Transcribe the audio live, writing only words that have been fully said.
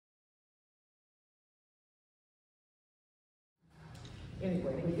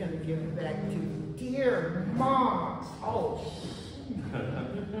Anyway, we're going to give back to Dear Mom. Oh,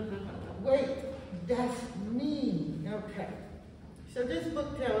 wait, that's me. Okay. So this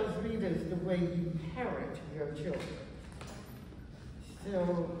book tells readers the way you parent your children.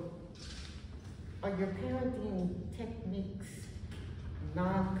 So, are your parenting techniques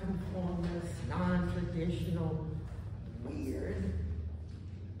non-conformist, non-traditional, weird,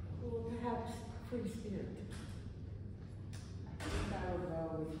 or perhaps free-spirited? I think I would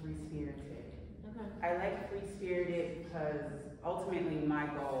go with free-spirited. Okay. I like free-spirited because ultimately my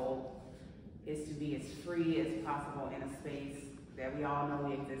goal is to be as free as possible in a space that we all know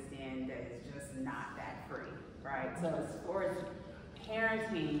we exist in that is just not that free, right? So as far as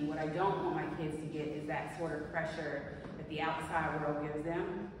parenting, what I don't want my kids to get is that sort of pressure that the outside world gives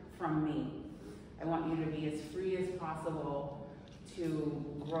them from me. I want you to be as free as possible to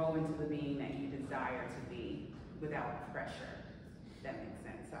grow into the being that you desire to be without pressure. If that makes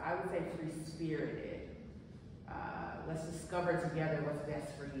sense. So I would say free-spirited. Let's discover together what's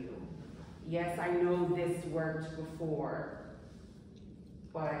best for you. Yes, I know this worked before,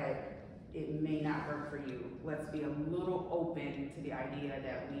 but it may not work for you. Let's be a little open to the idea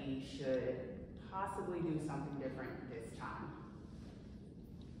that we should possibly do something different this time.